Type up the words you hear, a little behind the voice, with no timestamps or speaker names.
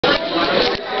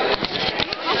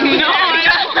No,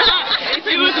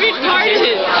 it was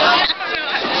retarded.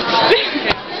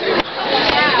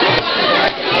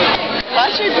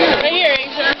 Watch it right here,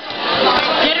 Asia.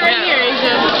 Get it right here,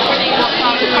 Asia.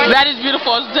 That is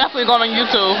beautiful. It's definitely going on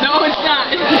YouTube. No, it's not.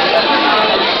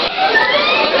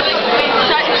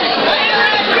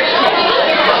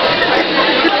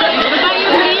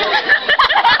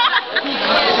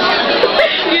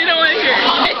 You don't want to hear it.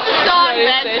 It's the song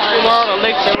that You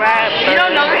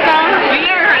don't know the song? You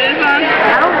never heard this song?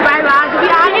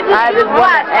 I just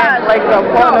want to act like a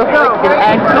porno freaking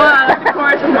actor. Of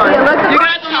course, come on. You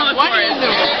guys don't know the chorus.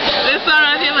 This song,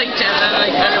 I feel like Jenn,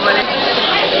 like everybody.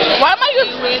 Why am I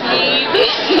just with me? I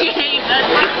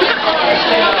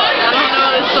don't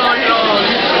know this song goes.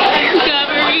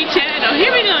 Discovery Channel.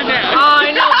 Here we go now. Oh,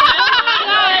 I know.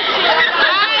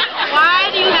 Why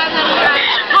do you have that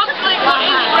right?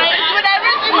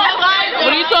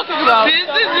 What are you talking about? This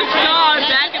is the song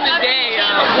back in the day.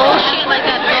 Bullshit like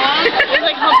that song. It's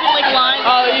like something like lines.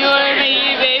 Oh, you and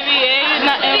me, baby.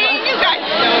 You guys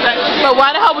know that. But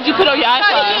why the hell would you put on your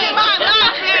iPhone?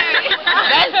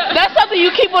 That's something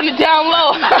you keep on the down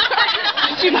low.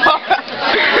 You know.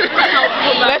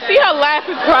 Let's see her laugh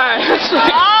and cry.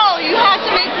 Oh, you have to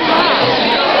make me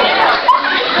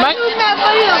laugh. Who's that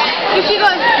funny though? She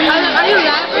goes, are you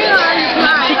laughing or are you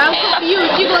crying? I'm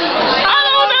confused. She goes, I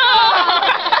don't know.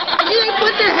 she like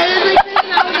puts her hands like this and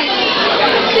I was like,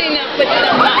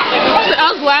 I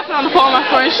was laughing on the phone with my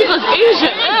friend. She goes, Asia,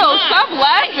 ew, stop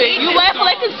laughing. You laugh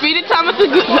like it's feeding time at the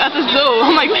zoo.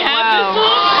 I'm like, wow.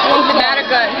 what's the matter,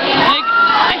 good? Like,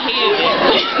 I hate it.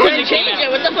 We're gonna change it.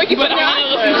 What the fuck you putting it on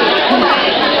for?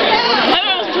 I don't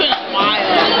know what's doing it wild.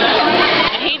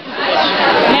 I hate this bitch.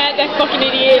 Mad, that fucking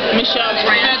idiot. Michelle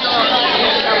Branch.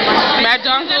 Mad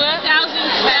Dog do it?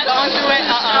 Mad Dog do it.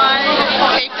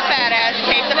 Hate the fat ass.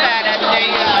 Hate the fat ass. There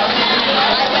you go.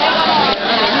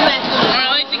 I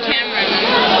like the camera.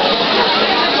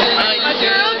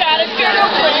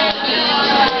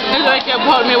 It's like you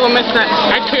brought me with Mr.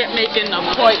 I can't make an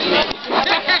appointment.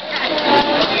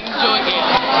 Enjoy it.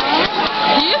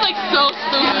 He is like so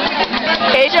stupid.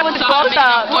 Asia with the close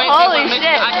up. Holy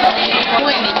shit.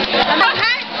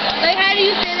 Like, how do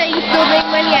you say that you still make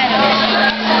money out of it?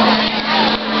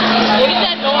 What is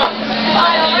that door?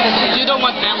 You don't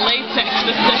want that latex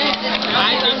to say.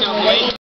 I think I'm late.